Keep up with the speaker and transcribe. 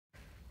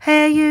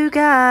Hey you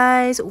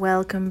guys,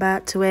 welcome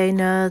back to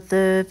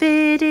another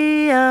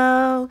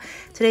video.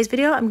 Today's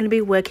video I'm going to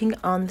be working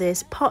on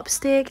this pop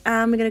stick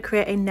and we're going to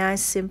create a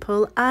nice,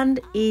 simple and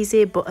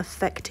easy but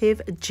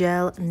effective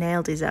gel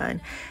nail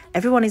design.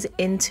 Everyone is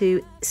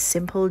into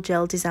simple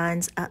gel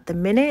designs at the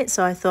minute,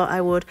 so I thought I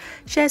would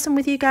share some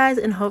with you guys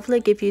and hopefully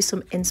give you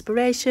some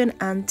inspiration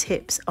and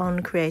tips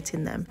on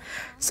creating them.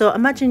 So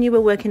imagine you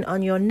were working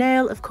on your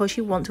nail. Of course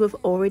you want to have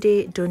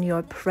already done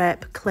your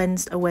prep,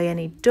 cleansed away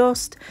any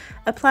dust,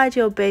 applied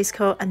your base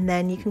coat, and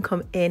then you can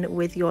come in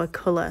with your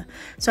colour.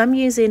 So I'm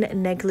using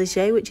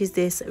Negligee, which is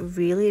this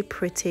really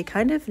pretty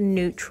kind of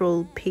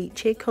neutral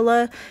peachy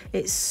colour.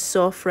 It's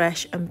so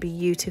fresh and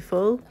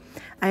beautiful.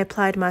 I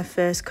applied my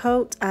first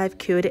coat, I've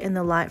cured it in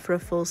the light for a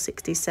full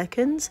 60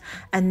 seconds,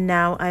 and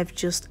now I've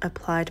just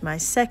applied my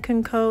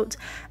second coat,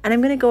 and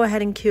I'm going to go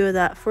ahead and cure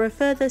that for a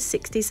further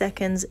 60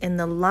 seconds in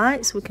the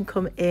light so we can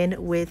come in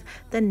with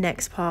the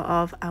next part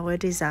of our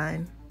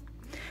design.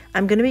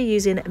 I'm going to be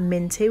using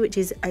Minty, which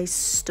is a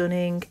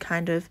stunning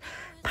kind of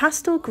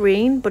pastel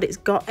green, but it's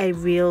got a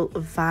real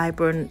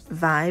vibrant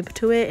vibe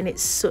to it, and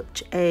it's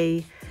such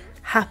a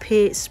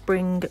happy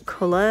spring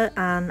colour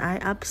and I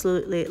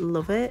absolutely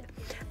love it.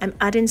 I'm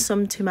adding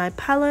some to my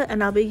palette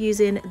and I'll be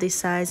using the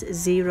size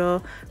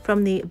 0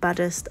 from the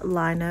Baddest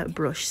Liner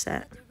brush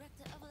set.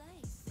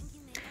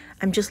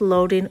 I'm just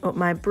loading up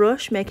my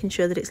brush, making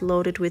sure that it's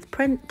loaded with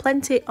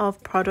plenty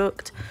of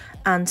product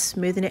and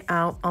smoothing it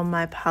out on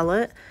my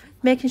palette,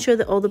 making sure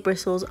that all the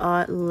bristles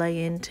are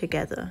laying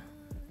together.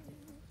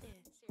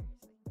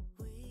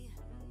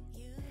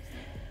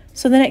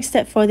 So the next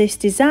step for this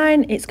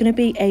design, it's going to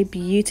be a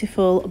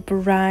beautiful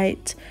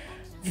bright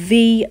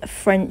V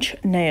French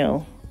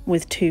nail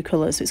with 2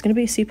 colours. So it's going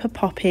to be super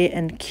poppy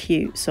and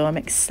cute. So I'm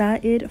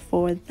excited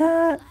for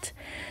that.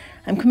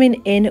 I'm coming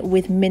in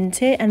with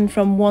Minty, and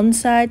from one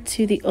side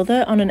to the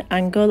other on an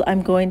angle,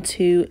 I'm going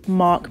to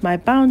mark my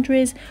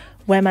boundaries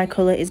where my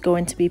colour is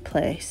going to be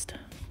placed.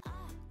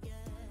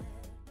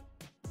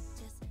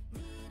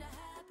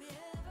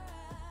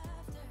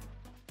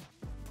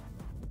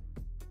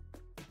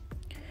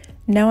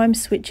 Now I'm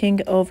switching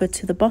over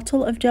to the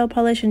bottle of gel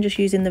polish and just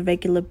using the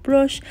regular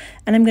brush,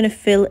 and I'm going to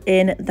fill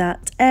in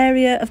that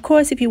area. Of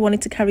course, if you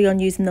wanted to carry on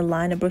using the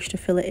liner brush to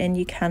fill it in,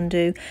 you can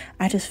do.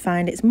 I just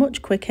find it's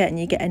much quicker and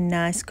you get a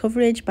nice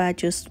coverage by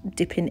just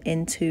dipping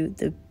into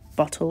the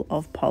bottle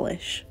of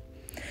polish.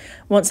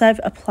 Once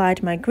I've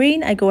applied my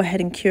green, I go ahead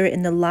and cure it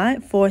in the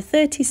light for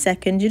 30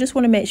 seconds. You just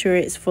want to make sure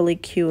it's fully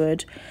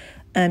cured,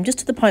 just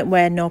to the point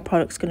where no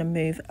product's going to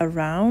move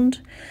around.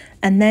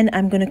 And then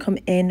I'm going to come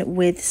in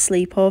with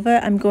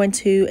Sleepover. I'm going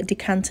to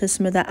decanter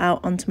some of that out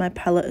onto my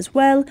palette as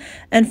well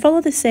and follow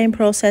the same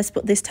process,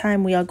 but this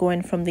time we are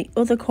going from the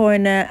other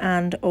corner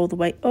and all the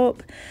way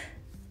up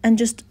and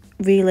just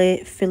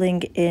really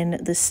filling in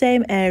the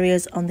same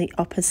areas on the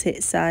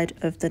opposite side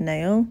of the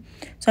nail.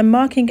 So I'm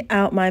marking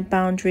out my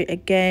boundary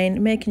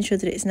again, making sure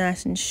that it's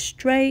nice and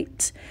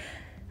straight.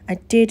 I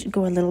did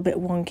go a little bit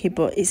wonky,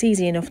 but it's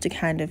easy enough to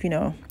kind of,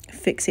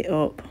 fix it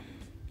up.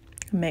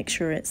 Make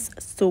sure it's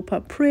super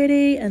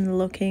pretty and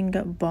looking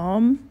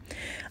bomb.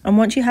 And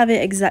once you have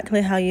it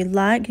exactly how you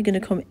like, you're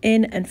going to come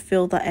in and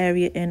fill that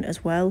area in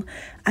as well.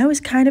 I was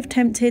kind of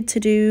tempted to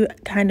do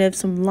kind of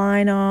some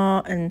line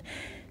art and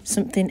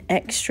something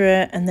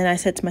extra, and then I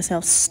said to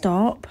myself,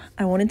 stop.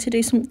 I wanted to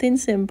do something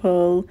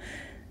simple.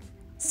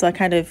 So I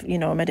kind of,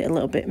 made it a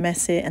little bit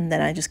messy, and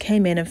then I just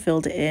came in and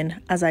filled it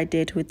in as I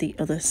did with the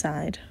other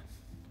side.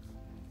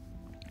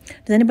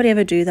 Does anybody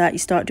ever do that? You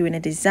start doing a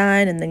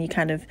design and then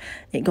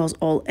it goes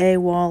all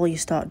AWOL, you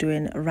start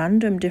doing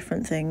random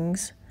different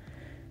things.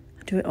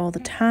 I do it all the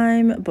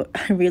time, but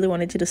I really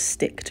wanted to just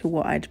stick to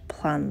what I'd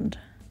planned.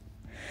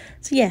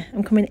 So yeah,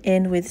 I'm coming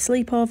in with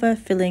Sleepover,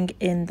 filling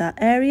in that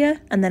area,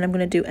 and then I'm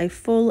going to do a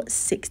full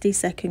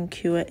 60-second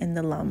cure in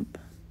the lamp.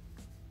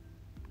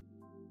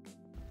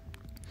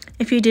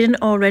 If you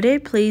didn't already,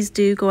 please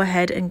do go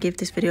ahead and give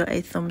this video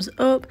a thumbs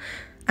up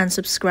and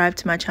subscribe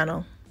to my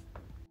channel.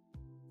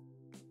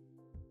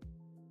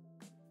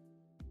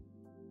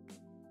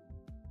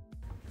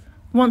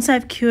 Once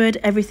I've cured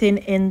everything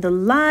in the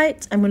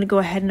light, I'm going to go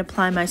ahead and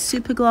apply my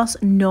Super Gloss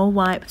No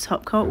Wipe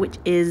top coat, which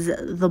is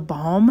the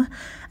bomb. I'm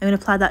going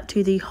to apply that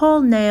to the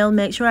whole nail,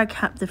 make sure I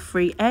cap the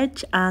free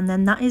edge, and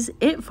then that is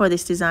it for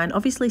this design.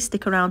 Obviously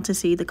stick around to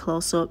see the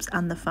close-ups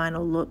and the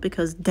final look,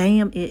 because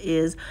damn, it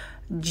is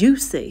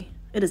juicy.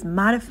 It is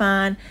mighty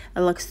fine,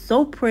 it looks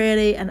so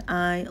pretty, and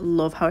I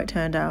love how it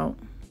turned out.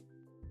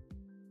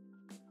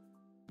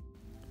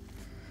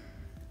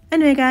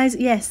 Anyway guys,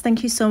 yes,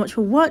 thank you so much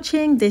for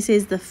watching. This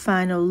is the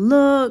final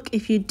look.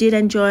 If you did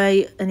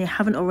enjoy and you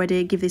haven't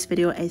already, give this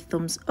video a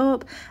thumbs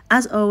up.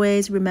 As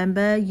always,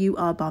 remember, you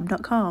are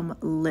bomb.com,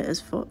 lit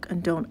as fuck,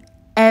 and don't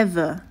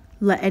ever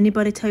let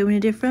anybody tell you any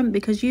different,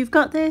 because you've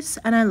got this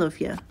and I love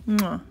you.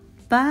 Mwah.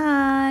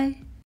 Bye.